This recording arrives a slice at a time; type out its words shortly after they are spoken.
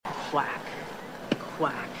Quack,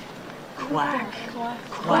 quack, quack, quack,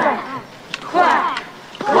 quack, quack,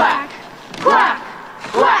 quack, quack, quack,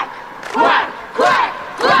 quack, quack,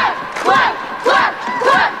 quack, quack, quack,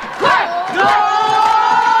 quack, quack, no!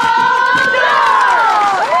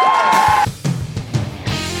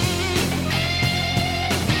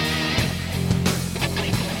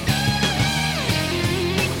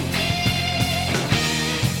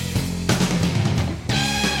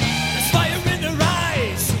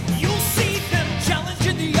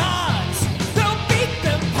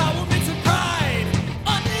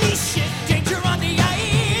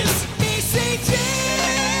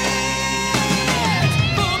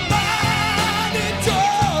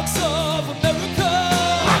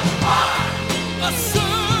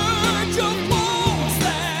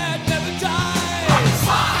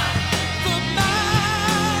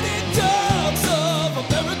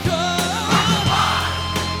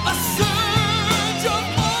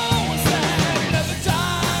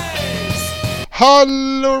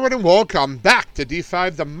 Hello everyone and welcome back to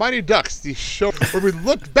D5 The Mighty Ducks, the show where we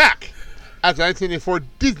look back at the 1984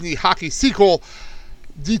 Disney hockey sequel,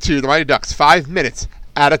 D2 The Mighty Ducks, 5 minutes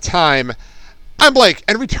at a time. I'm Blake,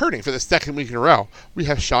 and returning for the second week in a row, we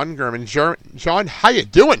have Sean Gurman. Sean, how you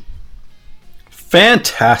doing?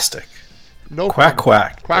 Fantastic. No quack,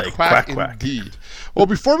 problem. quack. Quack, indeed. Well,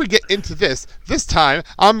 before we get into this time,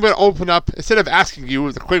 I'm going to open up, instead of asking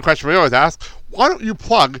you the quick question we always ask, why don't you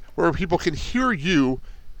plug where people can hear you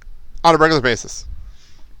on a regular basis?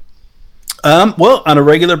 Well, on a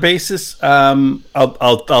regular basis,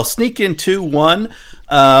 I'll sneak into one.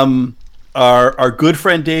 Our good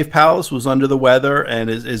friend Dave Powles was under the weather, and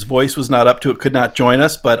his voice was not up to it, could not join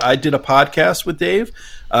us. But I did a podcast with Dave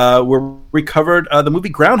where we covered the movie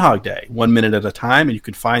Groundhog Day, 1 minute at a time, and you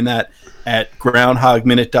can find that at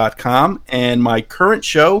groundhogminute.com. And my current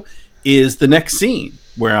show is The Next Scene,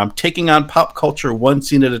 where I'm taking on pop culture one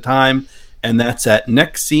scene at a time, and that's at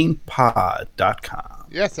nextscenepod.com.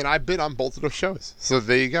 Yes, and I've been on both of those shows, so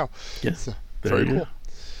there you go. Yes, so, very cool.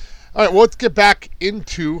 All right, well, let's get back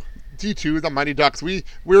into D2, The Mighty Ducks. We're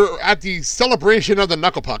at the celebration of the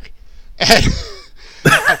Knuckle Puck, and I'm on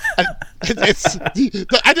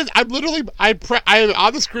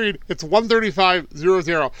the screen. It's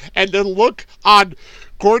 135.00, and the look on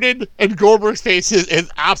Gordon and Goldberg's faces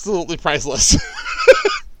is absolutely priceless.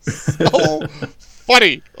 So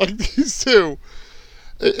funny, like these two.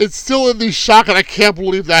 It's still in the shock, and I can't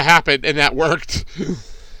believe that happened and that worked.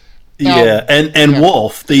 Yeah, and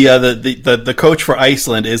Wolf, the coach for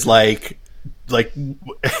Iceland, is like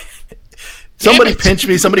somebody pinch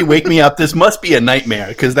me, somebody wake me up. This must be a nightmare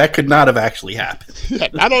because that could not have actually happened. Yeah,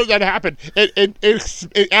 not only that happened,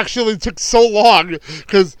 it actually took so long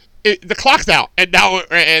because the clock's out, and now we're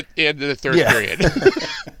at the end of the third period.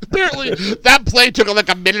 Apparently, that play took like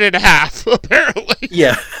a minute and a half, apparently.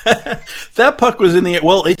 Yeah. That puck was in the air.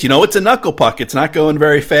 Well, it's a knuckle puck. It's not going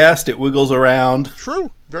very fast. It wiggles around.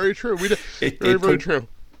 True. Very true. Very true.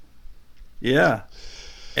 Yeah.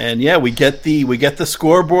 And we get the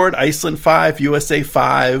scoreboard, Iceland 5, USA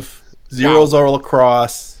 5, zeros all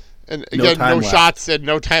across. And again, no shots and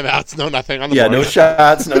no timeouts, no nothing on the board. No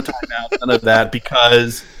shots, no timeouts, none of that,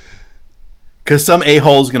 because some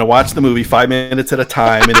a-hole's going to watch the movie 5 minutes at a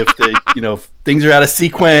time, and if if things are out of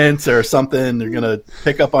sequence or something, they're going to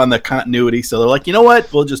pick up on the continuity. So they're like, you know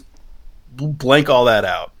what? We'll just blank all that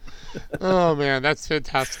out. Oh man, that's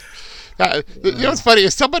fantastic. What's funny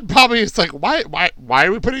is someone probably is like, why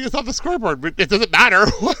are we putting this on the scoreboard? It doesn't matter.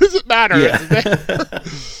 What does it matter? Yeah.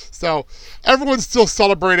 So everyone's still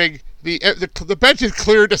celebrating. The bench is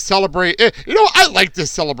clear to celebrate. I like this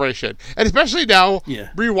celebration, and especially now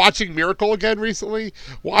rewatching Miracle again recently,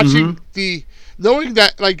 watching knowing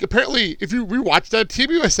that apparently if you rewatch that,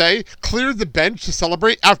 Team USA cleared the bench to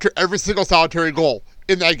celebrate after every single solitary goal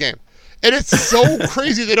in that game. And it's so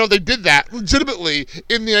crazy they did that legitimately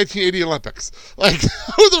in the 1980 Olympics. Like,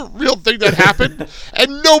 that was a real thing that happened,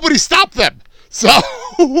 and nobody stopped them. So,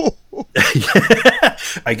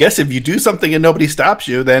 I guess if you do something and nobody stops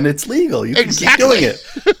you, then it's legal. You can keep doing it.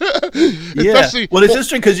 Well, it's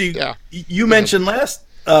interesting because you mentioned last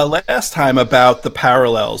time about the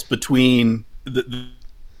parallels between the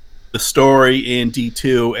story in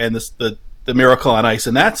D2 and the Miracle on Ice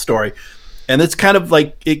in that story. And it's kind of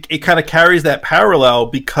like it kind of carries that parallel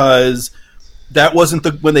because that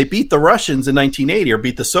wasn't when they beat the Russians in 1980 or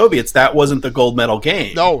beat the Soviets, that wasn't the gold medal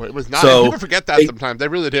game. No, it was not. So people forget that sometimes. They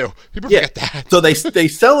really do. People forget that. So they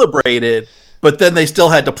celebrated, but then they still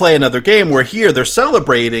had to play another game where here they're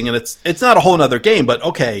celebrating and it's not a whole other game, but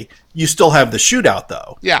okay, you still have the shootout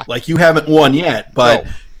though. Yeah. Like you haven't won yet, but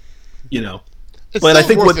It's but I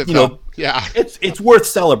think what Yeah, it's worth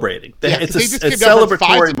celebrating. It's a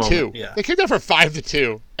celebratory moment. Yeah. They came down for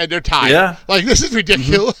 5-2, and they're tied. Yeah, like this is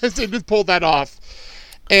ridiculous. They just pulled that off,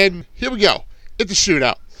 and here we go. It's a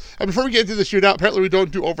shootout. And before we get into the shootout, apparently we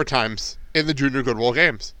don't do overtimes in the Junior Goodwill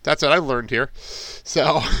games. That's what I learned here.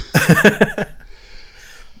 So,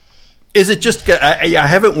 is it just? I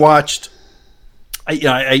haven't watched. I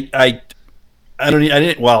didn't.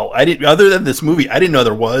 Other than this movie, I didn't know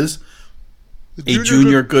there was a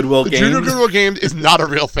Junior Goodwill game. The Junior Goodwill game is not a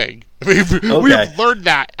real thing. We have learned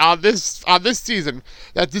that on this season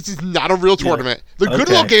that this is not a real tournament. The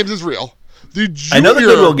Goodwill games is real. I know the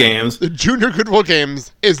Goodwill games. The Junior Goodwill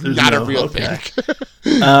games is not a real thing.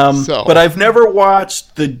 But I've never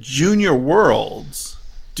watched the Junior Worlds.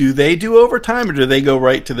 Do they do overtime or do they go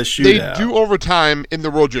right to the shootout? They do overtime in the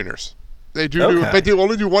World Juniors. They do, but they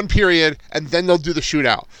only do one period and then they'll do the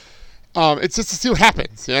shootout. It's just to see what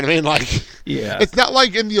happens. You know what I mean? Like, it's not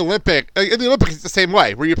like in the Olympic. In the Olympics, it's the same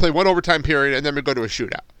way where you play one overtime period and then we go to a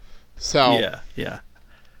shootout. So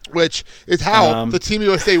which is how the Team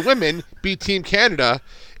USA women beat Team Canada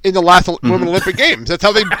in the last Women Olympic Games. That's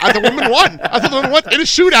how the women won. That's how the women won in a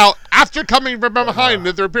shootout after coming from behind in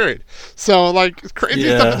the third period. So, like, it's crazy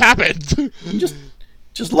stuff that happened.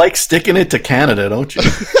 Just like sticking it to Canada, don't you?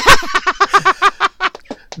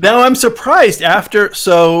 Now, I'm surprised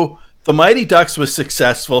so the Mighty Ducks was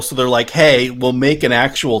successful, so they're like, hey, we'll make an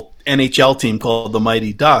actual NHL team called the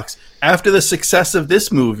Mighty Ducks. After the success of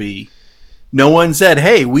this movie, no one said,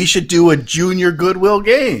 hey, we should do a Junior Goodwill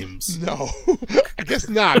Games. No, I guess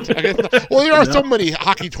not. Well, there are so many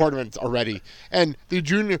hockey tournaments already. And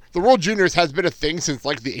the World Juniors has been a thing since,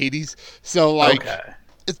 like, the 80s. So, like,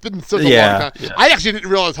 it's been such a long time. Yeah. I actually didn't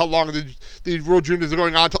realize how long the World Juniors are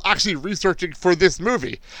going on until actually researching for this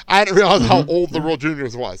movie. I didn't realize how old the World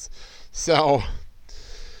Juniors was. So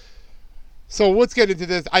let's get into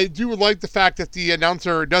this. I do like the fact that the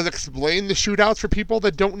announcer does explain the shootouts for people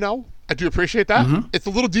that don't know. I do appreciate that. It's a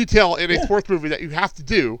little detail in a sports movie that you have to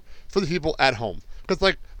do for the people at home. Because,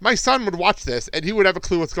 like, my son would watch this, and he would have a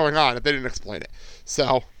clue what's going on if they didn't explain it.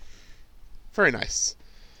 So, very nice.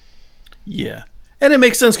 Yeah. And it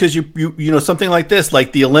makes sense because you know, something like this,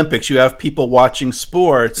 like the Olympics, you have people watching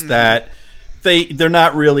sports that they're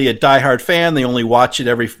not really a diehard fan. They only watch it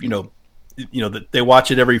every, they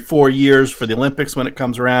watch it every 4 years for the Olympics when it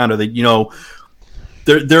comes around, or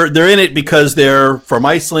they're in it because they're from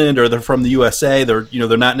Iceland or they're from the USA. They're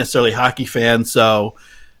not necessarily hockey fans. So,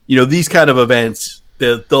 these kind of events,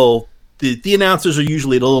 the announcers are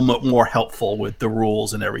usually a little bit more helpful with the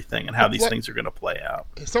rules and everything and how these things are going to play out.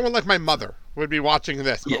 Someone like my mother would be watching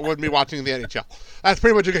this, but wouldn't be watching the NHL. That's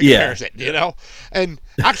pretty much a good comparison, And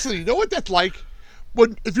actually, you know what that's like?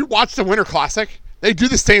 If you watch the Winter Classic, they do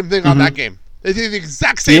the same thing on that game. They do the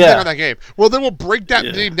exact same thing on that game. Well, they will break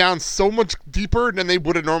that game down so much deeper than they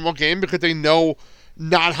would a normal game because they know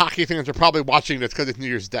non-hockey fans are probably watching this because it's New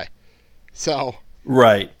Year's Day. So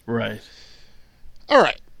Right. All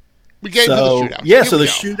right. We get into the shootout. Yeah, so the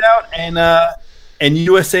shootout and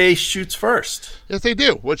USA shoots first. Yes, they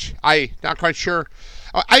do, which I'm not quite sure.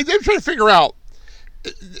 I'm trying to figure out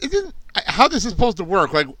how this is supposed to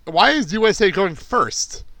work. Like, why is USA going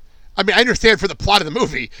first? I mean, I understand for the plot of the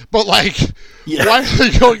movie, but, like, why are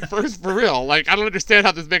they going first for real? Like, I don't understand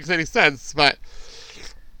how this makes any sense, but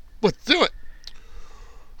let's do it.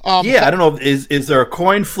 I don't know. Is there a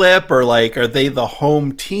coin flip, or, like, are they the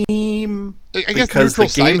home team? I guess because neutral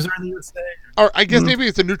the games site. are in the USA? Or I guess maybe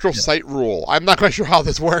it's a neutral site rule. I'm not quite sure how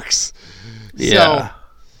this works. Yeah.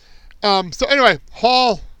 So anyway,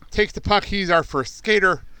 Hall takes the puck. He's our first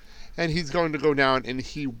skater, and he's going to go down, and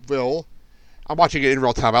he will. I'm watching it in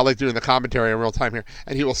real time. I like doing the commentary in real time here,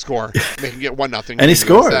 and he will score, making it 1-0. And he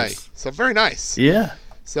scores. So very nice. Yeah.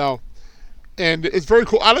 So, and it's very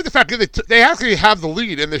cool. I like the fact that they actually have the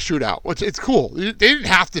lead in the shootout, which it's cool. They didn't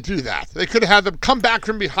have to do that. They could have had them come back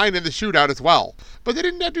from behind in the shootout as well, but they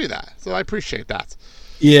didn't do that. So I appreciate that.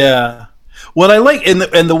 Yeah. What I like and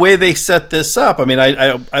the way they set this up. I mean,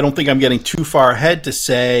 I don't think I'm getting too far ahead to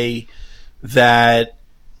say that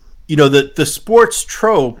the sports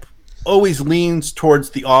trope always leans towards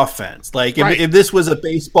the offense. Like if this was a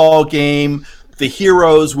baseball game, the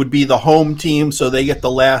heroes would be the home team, so they get the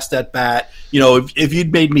last at bat. If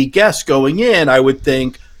you'd made me guess going in, I would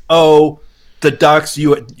think, the Ducks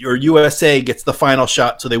or USA gets the final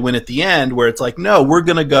shot, so they win at the end. Where it's like, no, we're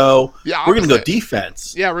gonna go. Yeah, we're gonna go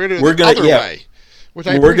defense. Yeah, we're gonna go the other way.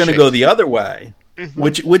 We're gonna go the other way,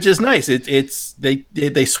 which is nice. It's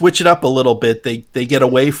they switch it up a little bit. They get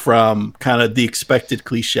away from kind of the expected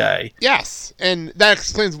cliche. Yes, and that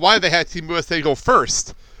explains why they had Team USA go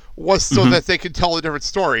first. Was so that they could tell a different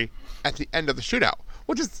story at the end of the shootout,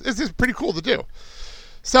 which is just pretty cool to do.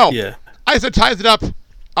 So, Iceland ties it up.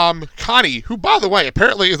 Connie, who, by the way,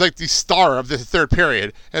 apparently is like the star of this third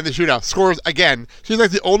period and the shootout, scores again. She's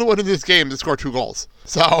like the only one in this game to score 2 goals.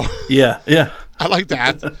 So, yeah. I like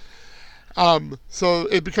that. So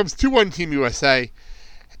it becomes 2-1 Team USA,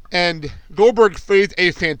 and Goldberg fades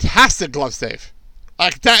a fantastic glove save.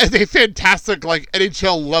 Like, that is a fantastic, like,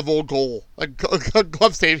 NHL level goal, like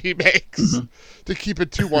glove save he makes to keep it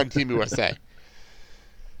 2-1 Team USA.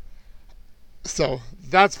 So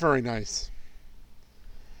that's very nice.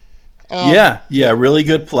 Really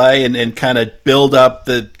good play and kind of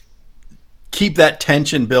keep that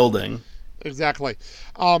tension building. Exactly.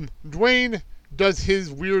 Dwayne does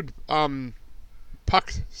his weird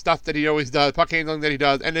puck stuff that he always does, puck handling that he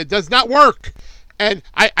does, and it does not work. And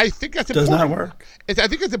I think that's important. Does not work. I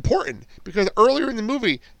think it's important because earlier in the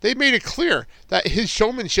movie, they made it clear that his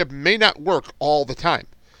showmanship may not work all the time.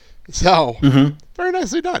 So, very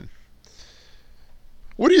nicely done.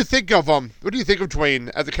 What do you think of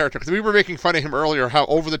Dwayne as a character? Because we were making fun of him earlier, how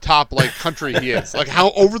over the top like country he is, like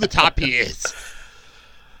how over the top he is.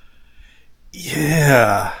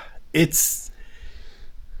 Yeah, it's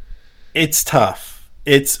tough.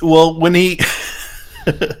 When he,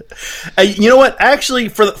 you know what? Actually,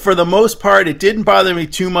 for the most part, it didn't bother me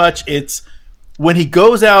too much. It's when he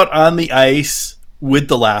goes out on the ice with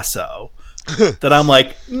the lasso that I'm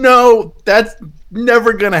like, no, that's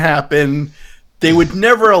never gonna happen. They would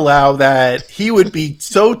never allow that. He would be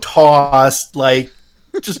so tossed, like,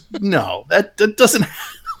 just no. That doesn't.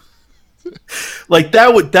 Like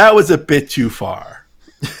that was a bit too far.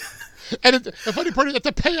 And the funny part is that's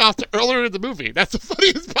a payoff to earlier in the movie. That's the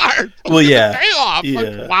funniest part. Well, yeah, payoff. Yeah.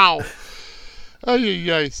 Like, wow. Oh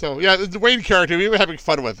yeah. So yeah, the Dwayne character we were having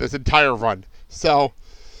fun with this entire run. So.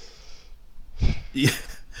 Yeah.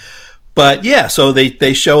 But yeah, so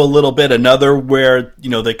they show a little bit another where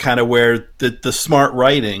they kind of where the smart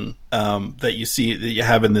writing that you see that you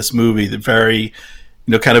have in this movie, the very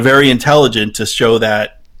kind of very intelligent to show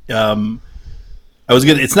that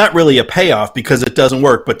it's not really a payoff because it doesn't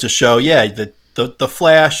work, but to show the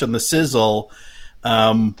flash and the sizzle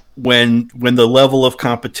when the level of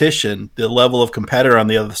competition, the level of competitor on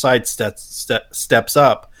the other side steps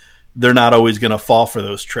up, they're not always going to fall for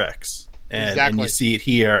those tricks, and you see it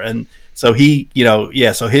here and. So he,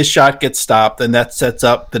 so his shot gets stopped, and that sets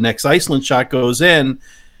up the next Iceland shot goes in,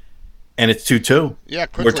 and it's 2-2. Yeah,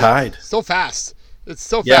 quickly. We're tied. So fast. It's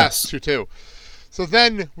so fast, 2-2. So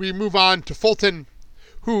then we move on to Fulton,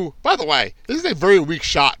 who, by the way, this is a very weak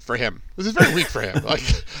shot for him. This is very weak for him. Like,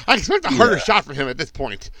 I expect a harder shot from him at this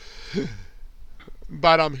point.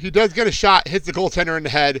 But he does get a shot, hits the goaltender in the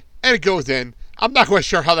head, and it goes in. I'm not quite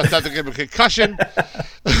sure how that doesn't give him a concussion.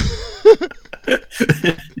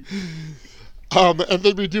 And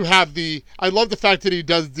then we do have I love the fact that he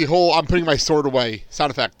does the whole I'm putting my sword away sound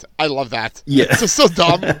effect. I love that. Yeah. It's just so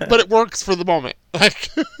dumb, but it works for the moment. Like,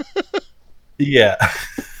 yeah.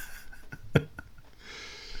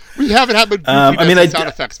 We haven't had sound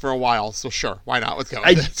effects for a while, so sure, why not? Let's go.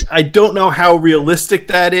 I don't know how realistic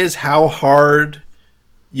that is, how hard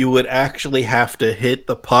you would actually have to hit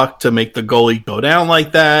the puck to make the goalie go down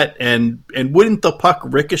like that, and wouldn't the puck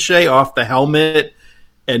ricochet off the helmet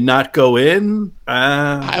and not go in?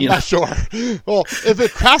 I'm not sure. Well, if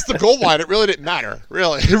it crossed the goal line, it really didn't matter.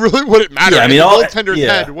 Really, it really wouldn't matter. Yeah, the goaltender's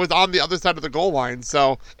head was on the other side of the goal line,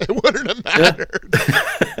 so it wouldn't have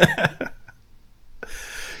mattered.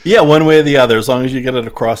 Yeah, one way or the other, as long as you get it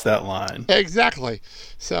across that line. Exactly.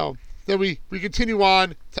 So then we continue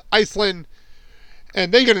on to Iceland.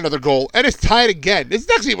 And they get another goal, and it's tied again. This is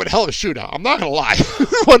actually one hell of a shootout. I'm not gonna lie.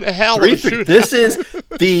 What a hell of a shootout! This is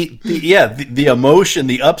the emotion,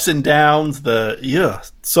 the ups and downs,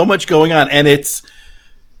 so much going on, and it's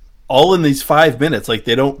all in these 5 minutes. Like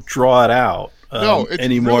they don't draw it out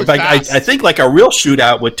anymore. Really in fact, I think like a real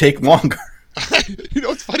shootout would take longer.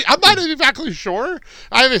 It's funny. I'm not exactly sure.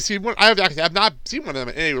 I haven't seen one. I've not seen one of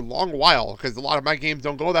them in a long while because a lot of my games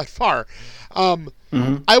don't go that far.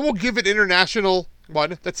 I will give an international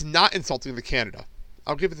one that's not insulting to Canada.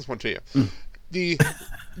 I'll give this one to you. The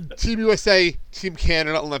Team USA, Team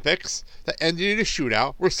Canada Olympics that ended in a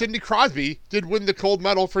shootout where Sidney Crosby did win the gold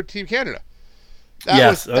medal for Team Canada. That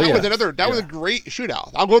was a great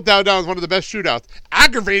shootout. I'll go down as one of the best shootouts.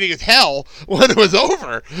 Aggravating as hell when it was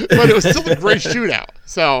over, but it was still a great shootout.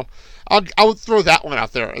 So I'll throw that one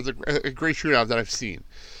out there as a great shootout that I've seen.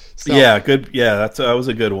 So, yeah, good. Yeah, that was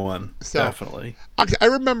a good one. So, definitely. I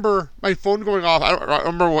remember my phone going off. I don't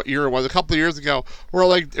remember what year it was. A couple of years ago, where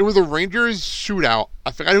like it was a Rangers shootout.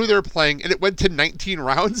 I forgot who they were playing, and it went to 19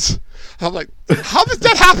 rounds. I'm like, how does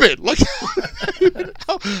that happen? Like,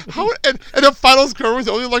 how and the final score was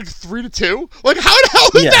only like 3-2. Like, how the hell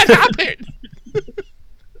did that happen?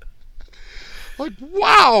 Like,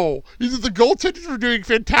 wow, either the goaltenders are doing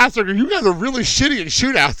fantastic, or you guys are really shitty in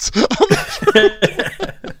shootouts.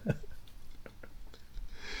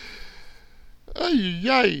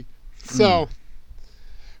 Ay. So,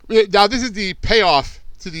 now this is the payoff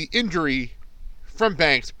to the injury from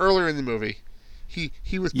Banks earlier in the movie. He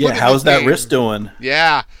was put in how's that game. Wrist doing?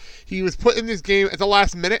 Yeah, he was put in this game at the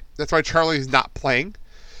last minute. That's why Charlie's not playing,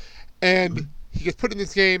 and he gets put in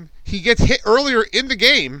this game. He gets hit earlier in the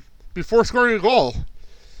game before scoring a goal,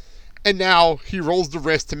 and now he rolls the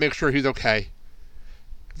wrist to make sure he's okay.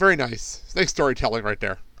 Very nice. Nice storytelling right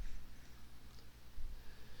there.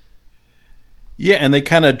 Yeah, and they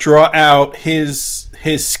kind of draw out his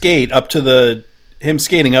skate up to him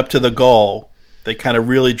skating up to the goal. They kind of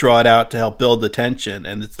really draw it out to help build the tension,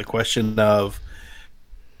 and it's the question of,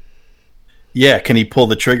 can he pull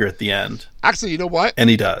the trigger at the end? Actually, you know what? And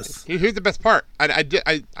he does. Here's the best part. I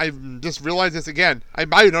just realized this again. I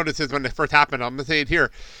might have noticed this when it first happened. I'm going to say it here.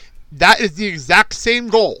 That is the exact same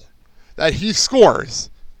goal that he scores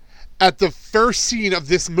at the first scene of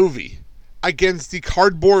this movie against the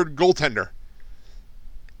cardboard goaltender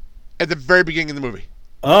at the very beginning of the movie.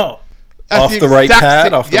 Oh. Off the right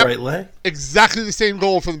pad, off the right leg? Exactly the same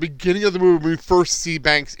goal from the beginning of the movie when we first see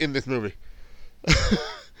Banks in this movie.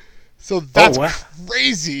 So that's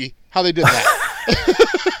crazy how they did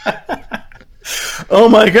that. Oh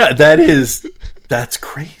my God, that's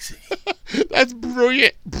crazy. That's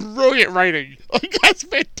brilliant writing. Like, that's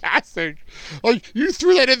fantastic. Like, you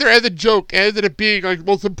threw that in there as a joke and ended up being like the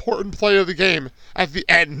most important play of the game at the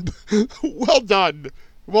end. Well done.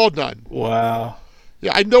 Wow.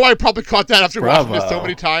 Yeah, I know I probably caught that after watching it so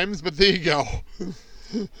many times, but there you go.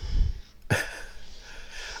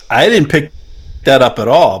 I didn't pick that up at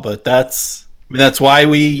all, but that's why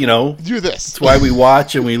we, do this. It's why we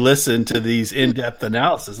watch and we listen to these in-depth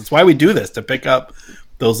analysis. It's why we do this, to pick up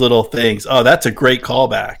those little things. Oh, that's a great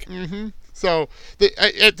callback. Mm-hmm. So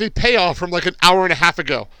they pay off from like an hour and a half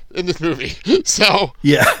ago in this movie. So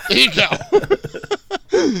yeah, there you go.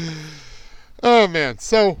 Oh man!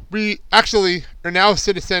 So we actually are now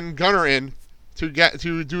to send Gunnar in to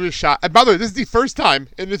do his shot. And by the way, this is the first time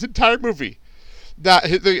in this entire movie that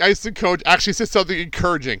the Iceland coach actually says something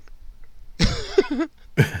encouraging. All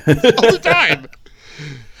the time.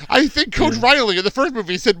 I think Coach Riley in the first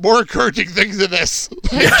movie said more encouraging things than this.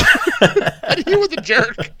 And he was a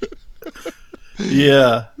jerk.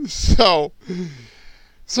 Yeah. So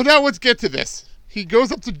now let's get to this. He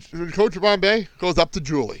goes up to Coach Bombay, goes up to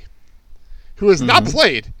Julie, who has not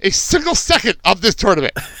played a single second of this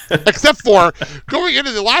tournament, except for going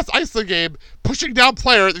into the last Iceland game, pushing down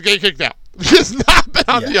player that getting kicked out. She has not been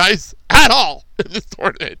on the ice at all in this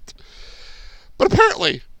tournament. But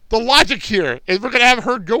apparently, the logic here is we're going to have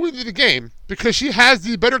her go into the game because she has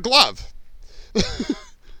the better glove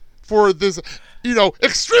for this,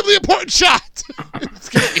 extremely important shot in this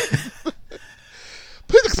game.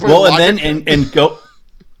 Please explain the logic.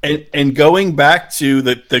 And going back to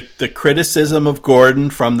the criticism of Gordon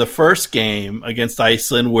from the first game against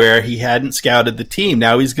Iceland where he hadn't scouted the team,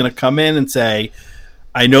 now he's going to come in and say,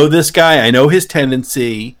 I know this guy, I know his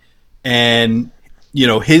tendency, and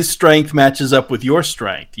his strength matches up with your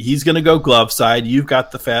strength. He's going to go glove side. You've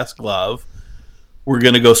got the fast glove. We're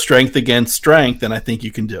going to go strength against strength, and I think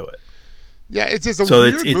you can do it. Yeah, it's just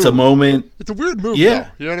weird move. It's a moment. It's a weird move, though.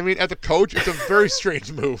 You know what I mean? As a coach, it's a very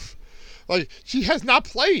strange move. Like, she has not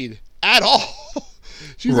played at all.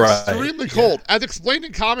 She's extremely cold. As explained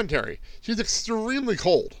in commentary, she's extremely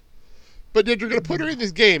cold. But then you're going to put her in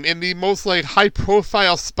this game in the most,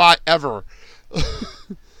 high-profile spot ever.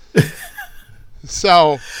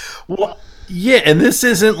 So. Well, yeah, and this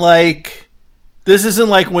isn't like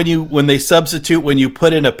when they substitute when you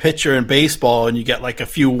put in a pitcher in baseball and you get, a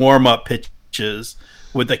few warm-up pitches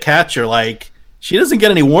with the catcher. She doesn't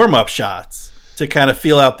get any warm-up shots to kind of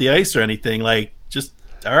feel out the ice or anything. Just,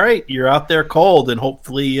 all right, you're out there cold, and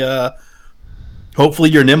hopefully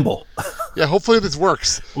you're nimble. Yeah, hopefully this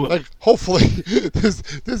works. Hopefully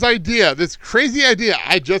this idea, this crazy idea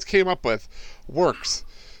I just came up with works.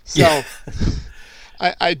 So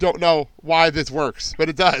I don't know why this works, but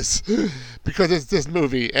it does. Because it's this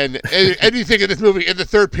movie, and anything in this movie in the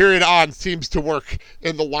third period on seems to work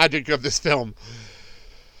in the logic of this film.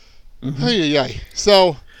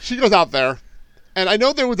 So she goes out there. And I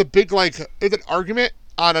know there was a big, an argument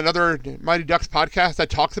on another Mighty Ducks podcast that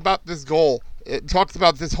talks about this goal. It talks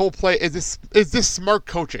about this whole play. Is this smart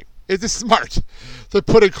coaching? Is this smart to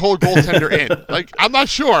put a cold goaltender in? Like, I'm not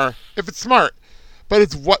sure if it's smart, but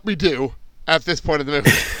it's what we do at this point of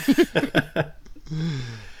the movie.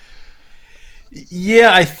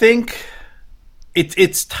 Yeah, I think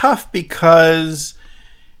it's tough because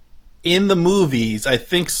in the movies, I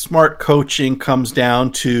think smart coaching comes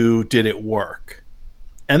down to, did it work?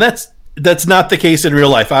 And that's not the case in real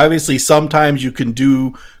life. Obviously, sometimes you can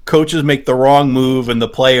coaches make the wrong move and the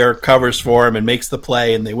player covers for him and makes the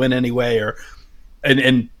play and they win anyway.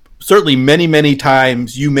 And certainly many, many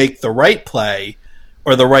times you make the right play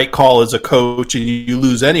or the right call as a coach and you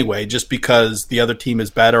lose anyway just because the other team is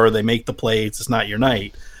better or they make the play. It's not your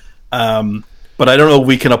night. But I don't know if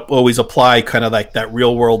we can always apply kind of like that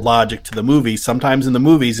real world logic to the movie. Sometimes in the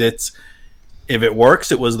movies, it's if it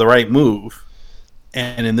works, it was the right move.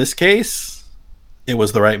 And in this case, it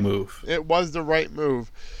was the right move. It was the right move.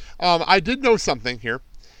 I did know something here.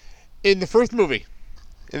 In the first movie,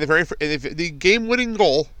 the game-winning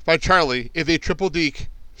goal by Charlie is a triple deke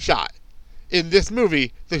shot. In this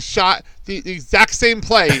movie, the exact same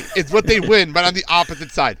play is what they win, but on the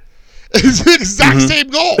opposite side. It's the exact same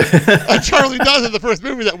goal that Charlie does in the first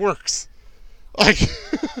movie that works. Like,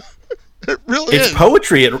 it really is. It's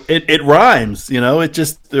poetry. It rhymes. You know, it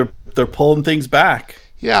just they're pulling things back.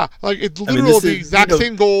 Yeah, like it's literally the exact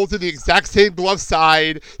same goal to the exact same glove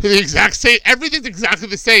side to the exact same. Everything's exactly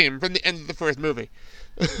the same from the end of the first movie.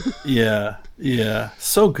 yeah,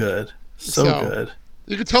 so good, so good.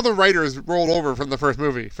 You can tell the writers rolled over from the first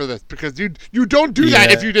movie for this because you don't do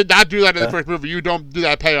that if you did not do that in the first movie. You don't do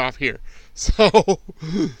that payoff here. So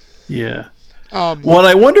yeah. Well,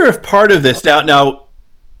 I wonder if part of this now,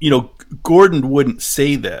 Gordon wouldn't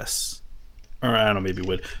say this, or I don't know, maybe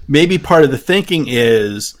would. Maybe part of the thinking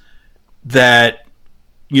is that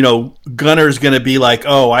Gunner's going to be like,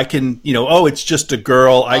 oh, I can, it's just a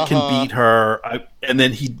girl, I can beat her, and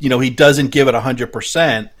then he doesn't give it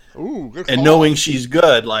 100%. Ooh, good call. And knowing she's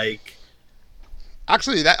good, like...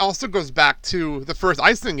 Actually, that also goes back to the first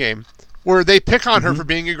Iceland game, where they pick on her for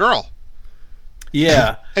being a girl.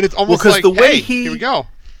 Yeah. And it's almost like, the way here we go.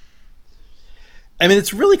 I mean,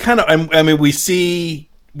 it's really kind of... we see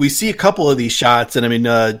a couple of these shots, and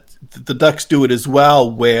the Ducks do it as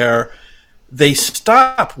well, where they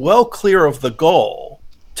stop well clear of the goal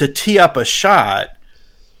to tee up a shot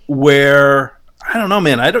where... I don't know,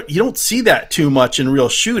 man. You don't see that too much in real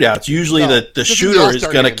shootouts. Usually, the shooter is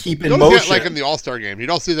going to keep in motion. Like in the All-Star game, you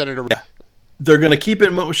don't see that in a. Yeah. They're going to keep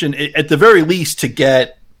in motion at the very least to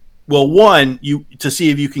get, to see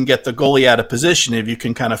if you can get the goalie out of position. If you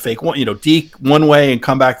can kind of fake one, deke one way and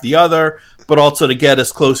come back the other, but also to get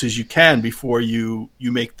as close as you can before you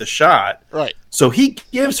make the shot. Right. So he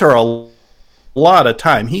gives her a lot of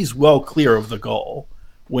time. He's well clear of the goal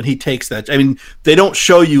when he takes that. I mean, they don't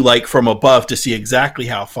show you like from above to see exactly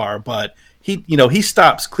how far, but he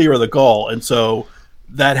stops clear of the goal, and so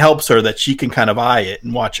that helps her that she can kind of eye it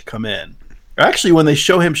and watch it come in. Actually, when they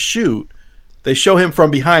show him shoot, they show him from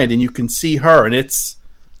behind, and you can see her, and it is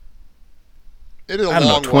a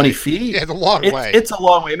long 20 way. feet. Yeah, it's a long way. It's a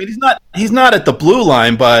long way. I mean, he's not at the blue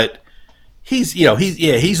line, but he's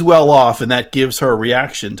well off, and that gives her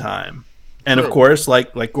reaction time. And True. Of course,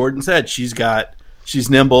 like Gordon said, she's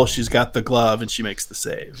nimble, she's got the glove, and she makes the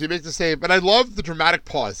save. But I love the dramatic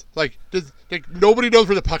pause. Like nobody knows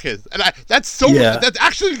where the puck is. And that's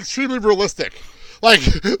actually extremely realistic. Like,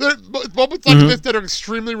 there's moments like this that are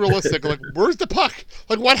extremely realistic. Like, where's the puck?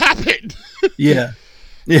 Like, what happened? Yeah.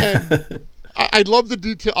 And I love the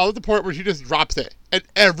detail. I love the part where she just drops it, and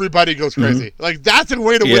everybody goes crazy. Mm-hmm. Like, that's a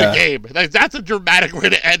way to win a game. Like, that's a dramatic way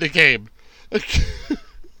to end a game.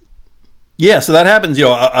 Yeah, so that happens.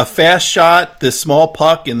 A fast shot, this small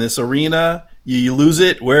puck in this arena, you lose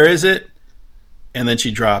it. Where is it? And then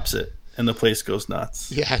she drops it, and the place goes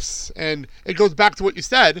nuts. Yes, and it goes back to what you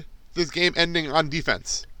said, this game ending on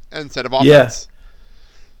defense instead of offense.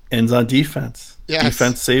 Yeah, ends on defense. Yes.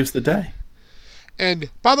 Defense saves the day. And,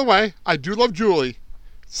 by the way, I do love Julie.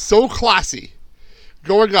 So classy.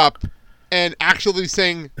 Going up and actually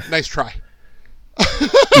saying, nice try.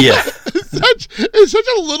 Yeah. It's such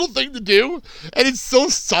a little thing to do, and it's so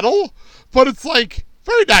subtle, but it's like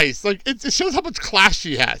very nice. Like it shows how much class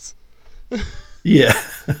she has. Yeah.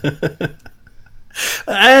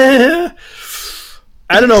 I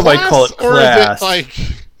don't know if I call it class. Or is it like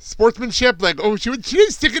sportsmanship? Like, she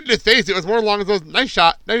didn't stick it in his face. It was more along those nice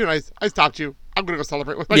shot. No, you're nice. I stopped you. I'm gonna go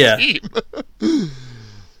celebrate with my team.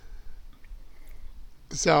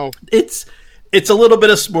 So it's a little bit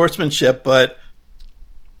of sportsmanship, but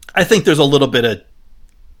I think there's a little bit of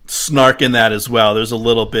snark in that as well. There's a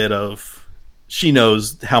little bit of, she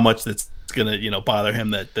knows how much that's going to, bother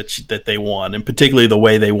him that they won, and particularly the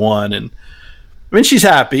way they won. And I mean, she's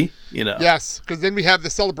happy, Yes, because then we have the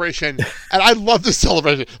celebration, and I love the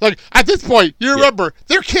celebration. Like, at this point, you remember,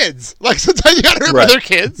 they're kids. Like, sometimes you gotta remember they're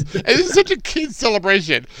kids, and this is such a kid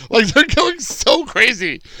celebration. Like, they're going so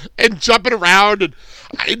crazy and jumping around, and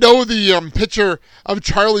I know the picture of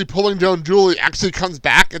Charlie pulling down Julie actually comes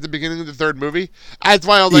back at the beginning of the third movie. That's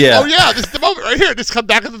why I was like, oh yeah, this is the moment right here. Just come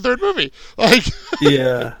back in the third movie. Like,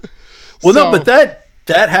 yeah. Well, no, but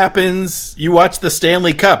that happens. You watch the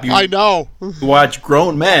Stanley Cup. I know. You watch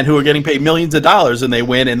grown men who are getting paid millions of dollars, and they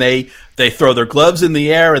win, and they throw their gloves in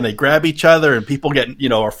the air, and they grab each other, and people get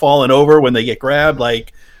are falling over when they get grabbed.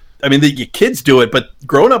 Like, I mean, the kids do it, but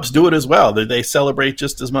grown-ups do it as well. They celebrate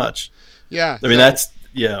just as much. Yeah. I mean, that's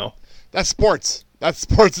sports. That's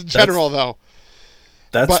sports in general, though.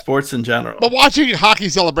 That's sports in general. But watching hockey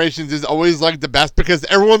celebrations is always like the best because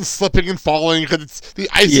everyone's slipping and falling because the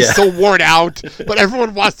ice is so worn out. But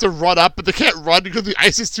everyone wants to run up, but they can't run because the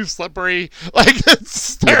ice is too slippery. Like, it's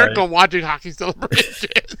hysterical watching hockey celebrations.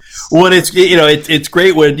 When it's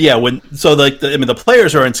great when the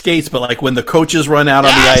players are in skates, but like when the coaches run out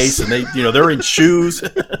on the ice and they're in shoes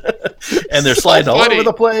and they're sliding all over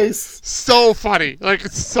the place. So funny, like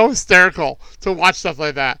it's so hysterical to watch stuff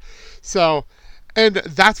like that. So. And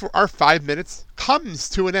that's where our 5 minutes comes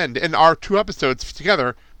to an end, and our 2 episodes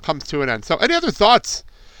together comes to an end. So, any other thoughts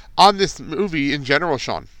on this movie in general,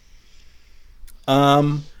 Sean?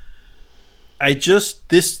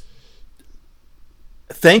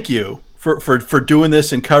 Thank you for doing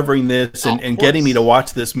this and covering this and getting me to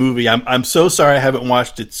watch this movie. I'm so sorry I haven't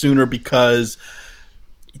watched it sooner because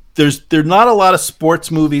there's not a lot of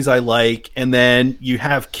sports movies I like, and then you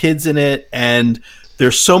have kids in it, and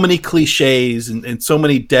there's so many cliches and so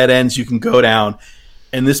many dead ends you can go down,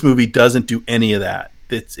 and this movie doesn't do any of that.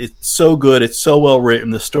 It's so good. It's so well written.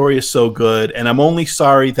 The story is so good, and I'm only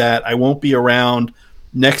sorry that I won't be around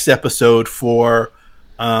next episode for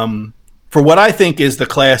what I think is the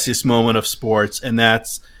classiest moment of sports, and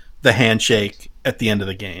that's the handshake at the end of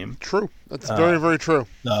the game. True. That's very, very true.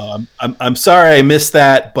 No, I'm sorry I missed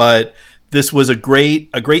that, but this was a great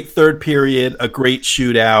third period, a great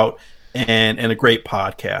shootout. And a great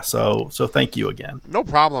podcast. So thank you again. No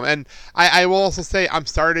problem. And I will also say I'm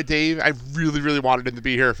sorry to Dave. I really, really wanted him to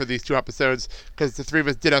be here for these 2 episodes because the 3 of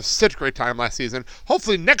us did have such a great time last season.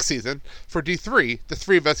 Hopefully next season for D3, the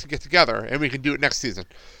 3 of us can get together and we can do it next season.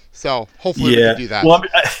 So hopefully we can do that. Well,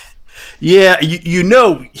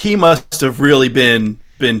 he must have really been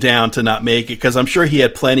down to not make it because I'm sure he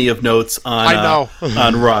had plenty of notes on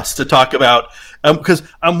on Russ to talk about because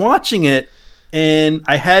I'm watching it and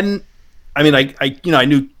I hadn't. I mean, I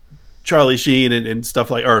knew Charlie Sheen and stuff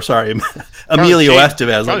like, Emilio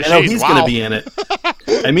Estevez. Like, I know he's going to be in it.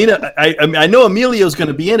 I mean, I know Emilio's going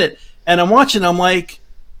to be in it, and I'm watching. I'm like,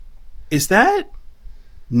 is that?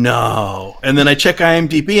 No. And then I check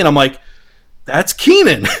IMDb, and I'm like, that's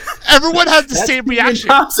Keenan. Everyone has the same reaction.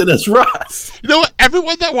 Thompson as Ross. You know what?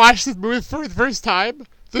 Everyone that watched this movie for the first time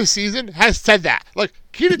this season has said that. Like,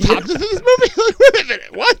 Keenan Thompson's in this movie? Like, wait a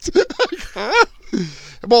minute, what? Like, huh?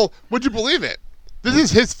 Well, would you believe it? This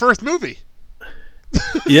is his first movie.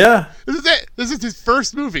 Yeah. This is it. This is his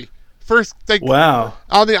first movie. Wow.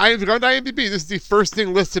 On the IMDb, this is the first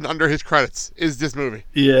thing listed under his credits is this movie.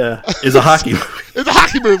 Yeah. Is a hockey movie. It's a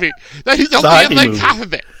hockey movie. That he's only in like half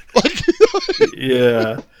of it.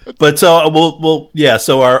 Yeah. But so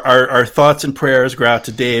so our thoughts and prayers go out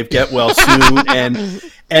to Dave. Get well soon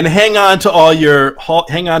and hang on to all your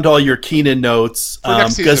Keenan notes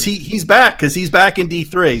because he's back in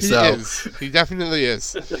D3. He definitely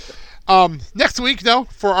is. Next week though,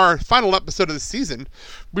 for our final episode of the season,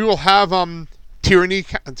 we will have Tyranny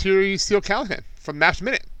Steele Callahan from MASH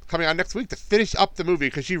Minute coming on next week to finish up the movie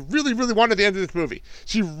because she really, really wanted the end of this movie.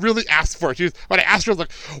 She really asked for it. When I asked her, I was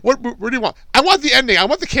like, "What do you want?" I want the ending. I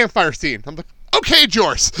want the campfire scene. I'm like, "Okay,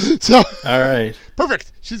 Joyce." So, all right,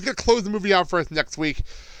 perfect. She's gonna close the movie out for us next week.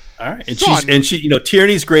 All right, and she,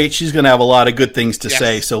 Tierney's great. She's gonna have a lot of good things to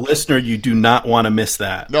say. So, listener, you do not want to miss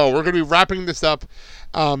that. No, we're gonna be wrapping this up.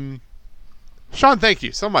 Sean, thank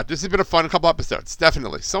you so much. This has been a fun couple episodes.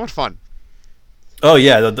 Definitely, so much fun. Oh,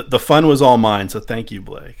 yeah, the fun was all mine, so thank you,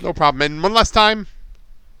 Blake. No problem. And one last time,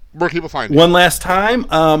 where can people find you? One last time,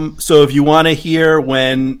 so if you want to hear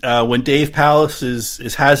when Dave Pallas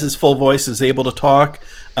has his full voice, is able to talk,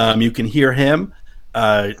 you can hear him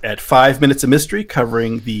at 5 Minutes of Mystery,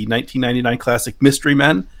 covering the 1999 classic Mystery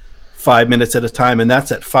Men, 5 minutes at a time, and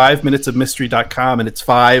that's at 5minutesofmystery.com, and it's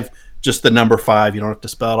 5, just the number 5. You don't have to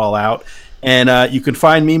spell it all out. And you can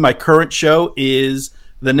find me. My current show is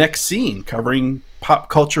The Next Scene, covering pop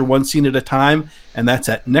culture one scene at a time, and that's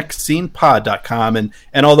at nextscenepod.com.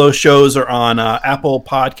 And all those shows are on Apple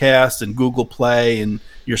Podcasts and Google Play and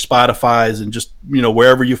your Spotify's, and just,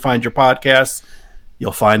 wherever you find your podcasts,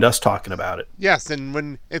 you'll find us talking about it. Yes,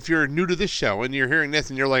 and if you're new to this show and you're hearing this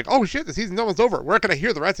and you're like, oh shit, the season's almost over, where can I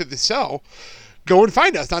hear the rest of this show? Go and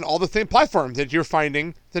find us on all the same platforms that you're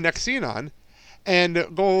finding The Next Scene on. And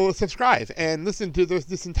go subscribe and listen to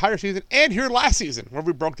this entire season and hear last season where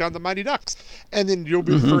we broke down the Mighty Ducks. And then you'll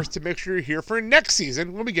be the first to make sure you're here for next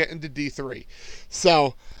season when we get into D3.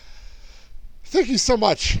 So thank you so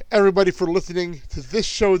much, everybody, for listening to this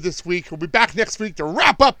show this week. We'll be back next week to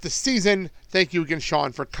wrap up the season. Thank you again,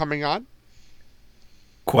 Sean, for coming on.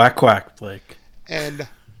 Quack, quack, Blake. And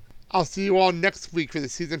I'll see you all next week for the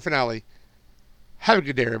season finale. Have a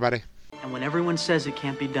good day, everybody. And when everyone says it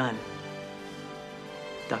can't be done,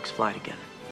 ducks fly together.